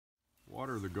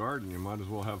water the garden, you might as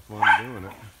well have fun doing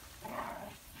it.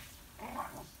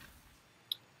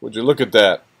 Would you look at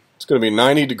that? It's going to be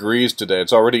 90 degrees today.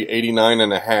 It's already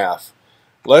 89.5.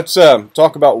 Let's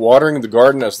talk about watering the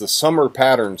garden as the summer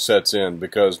pattern sets in,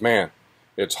 because, man,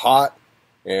 it's hot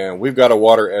and we've got to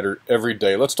water every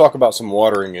day. Let's talk about some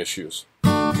watering issues.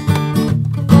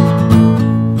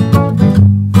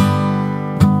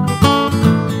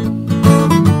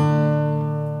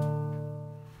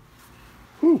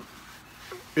 Whew.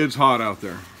 It's hot out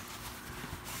there.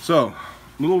 So, a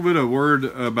little bit of word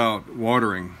about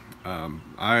watering.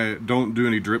 I don't do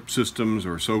any drip systems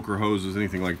or soaker hoses,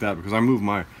 anything like that, because I move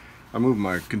my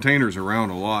containers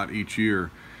around a lot each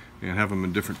year and have them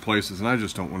in different places, and I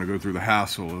just don't want to go through the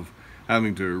hassle of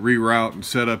having to reroute and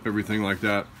set up everything like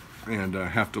that, and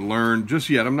have to learn just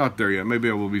yet. I'm not there yet. Maybe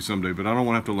I will be someday, but I don't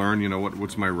want to have to learn, you know,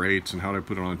 what's my rates and how do I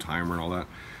put it on a timer and all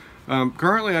that.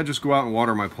 Currently, I just go out and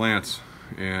water my plants,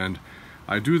 and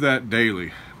I do that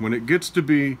daily. When it gets to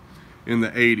be in the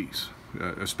 80s,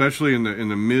 especially in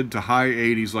the mid to high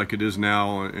 80s like it is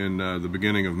now in the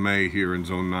beginning of May here in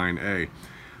Zone 9A,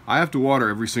 I have to water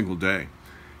every single day.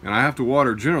 And I have to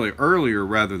water generally earlier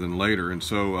rather than later. And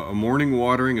so a morning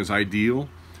watering is ideal.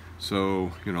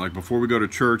 So, you know, like before we go to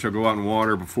church, I go out and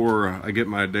water. Before I get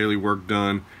my daily work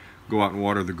done, go out and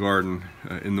water the garden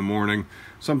in the morning.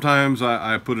 Sometimes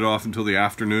I put it off until the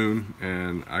afternoon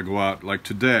and I go out, like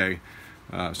today.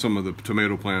 Some of the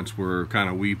tomato plants were kind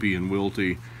of weepy and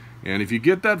wilty. And if you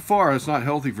get that far, it's not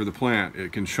healthy for the plant.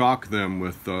 It can shock them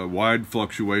with wide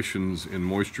fluctuations in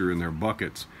moisture in their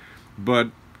buckets.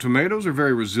 But tomatoes are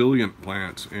very resilient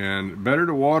plants, and better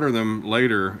to water them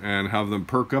later and have them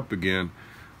perk up again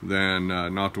than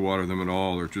not to water them at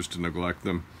all or just to neglect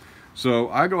them. So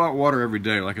I go out and water every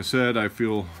day. Like I said, I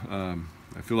feel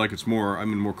like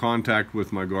I'm in more contact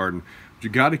with my garden. But you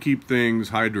got to keep things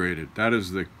hydrated. That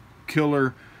is the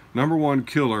number one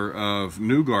killer of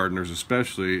new gardeners,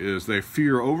 especially, is they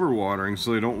fear overwatering,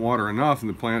 so they don't water enough and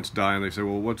the plants die, and they say,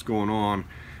 well, what's going on?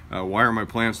 Why are my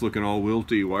plants looking all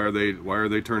wilty? Why are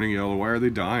they turning yellow? Why are they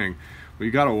dying? Well,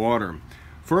 you got to water them.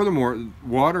 Furthermore,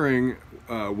 watering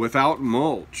without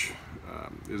mulch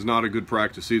is not a good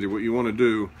practice either. What you want to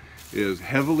do is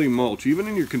heavily mulch, even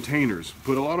in your containers.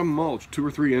 Put a lot of mulch, 2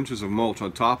 or 3 inches of mulch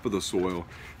on top of the soil,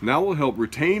 and that will help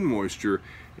retain moisture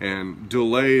and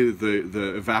delay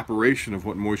the evaporation of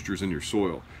what moisture is in your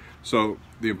soil. So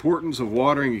the importance of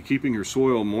watering and keeping your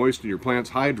soil moist and your plants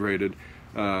hydrated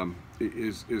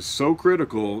is so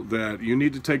critical that you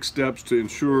need to take steps to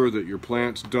ensure that your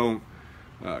plants don't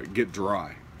get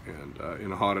dry and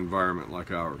in a hot environment like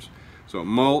ours. So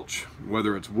mulch,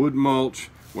 whether it's wood mulch,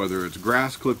 whether it's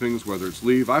grass clippings, whether it's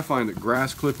leaf. I find that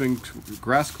grass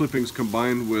clippings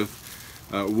combined with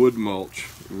wood mulch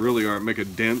really make a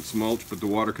dense mulch, but the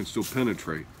water can still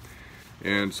penetrate.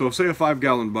 And so say a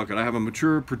 5-gallon bucket. I have a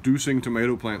mature producing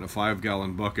tomato plant in a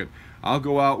 5-gallon bucket. I'll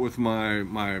go out with my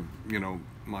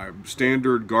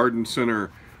standard garden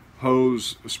center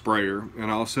hose sprayer,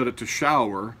 and I'll set it to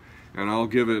shower, and I'll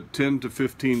give it 10 to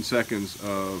 15 seconds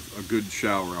of a good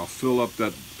shower. I'll fill up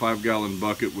that 5-gallon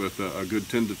bucket with a good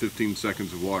 10 to 15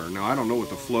 seconds of water. Now, I don't know what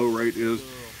the flow rate is,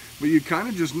 but you kind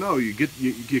of just know. You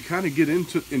kind of get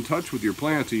in touch with your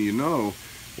plants, and you know,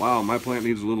 wow, my plant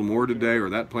needs a little more today, or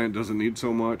that plant doesn't need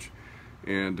so much,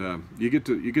 and you get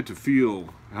to feel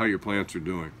how your plants are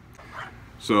doing.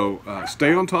 So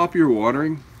stay on top of your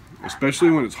watering,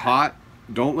 especially when it's hot.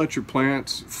 Don't let your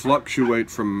plants fluctuate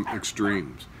from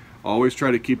extremes. Always try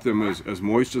to keep them as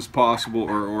moist as possible,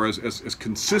 or as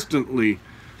consistently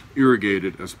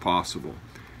irrigated as possible.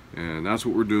 And that's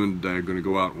what we're doing today. I'm going to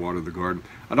go out and water the garden.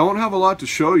 I don't have a lot to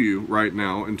show you right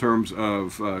now in terms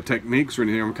of techniques or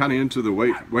anything. I'm kind of into the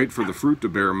wait for the fruit to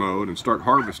bear mode and start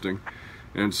harvesting.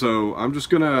 And so I'm just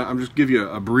give you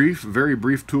a very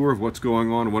brief tour of what's going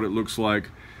on and what it looks like.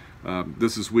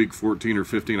 This is week 14 or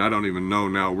 15. I don't even know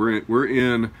now. We're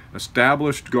in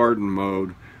established garden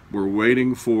mode. We're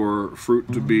waiting for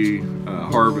fruit to be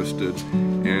harvested,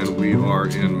 and we are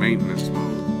in maintenance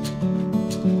mode.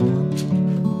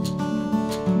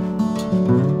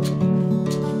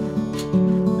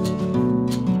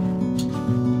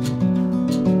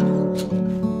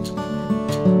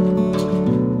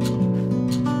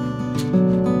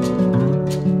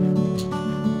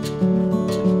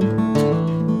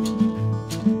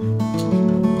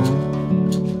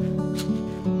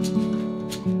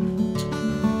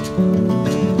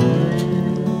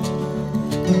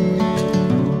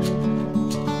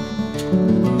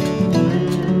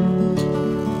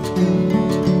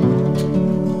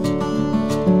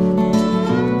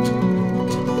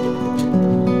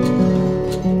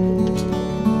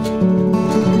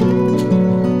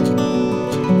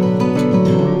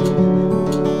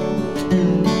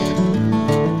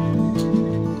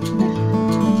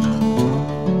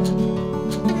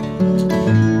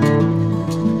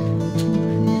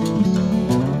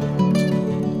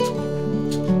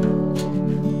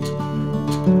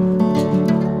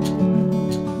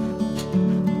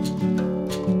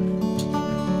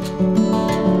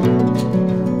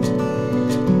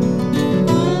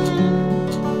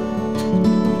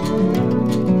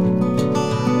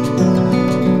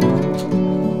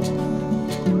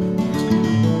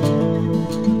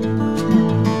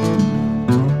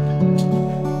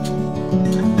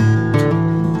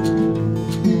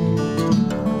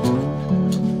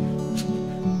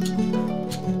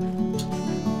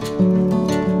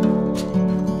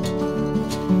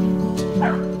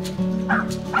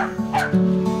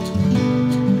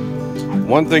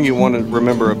 One thing you want to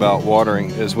remember about watering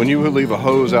is when you leave a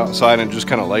hose outside and it just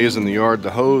kind of lays in the yard,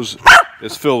 the hose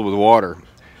is filled with water.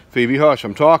 Phoebe, hush,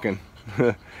 I'm talking.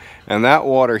 And that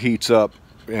water heats up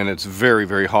and it's very,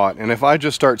 very hot. And if I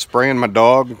just start spraying my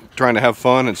dog, trying to have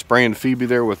fun and spraying Phoebe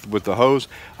there with the hose,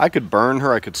 I could burn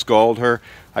her, I could scald her,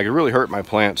 I could really hurt my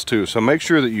plants too. So make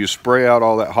sure that you spray out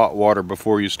all that hot water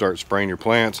before you start spraying your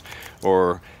plants,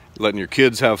 or letting your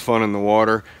kids have fun in the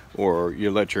water, or you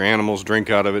let your animals drink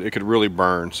out of it. It could really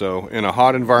burn. So in a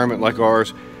hot environment like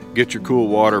ours, get your cool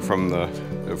water from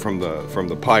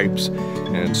the pipes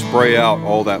and spray out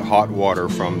all that hot water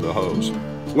from the hose.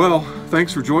 Well,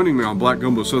 thanks for joining me on Black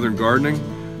Gumbo Southern Gardening.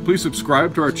 Please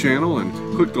subscribe to our channel and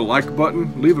click the like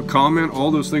button, leave a comment. All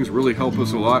those things really help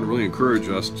us a lot and really encourage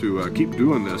us to keep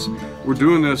doing this. We're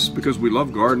doing this because we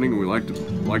love gardening and we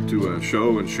like to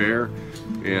show and share.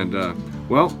 And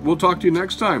well, we'll talk to you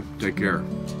next time. Take care.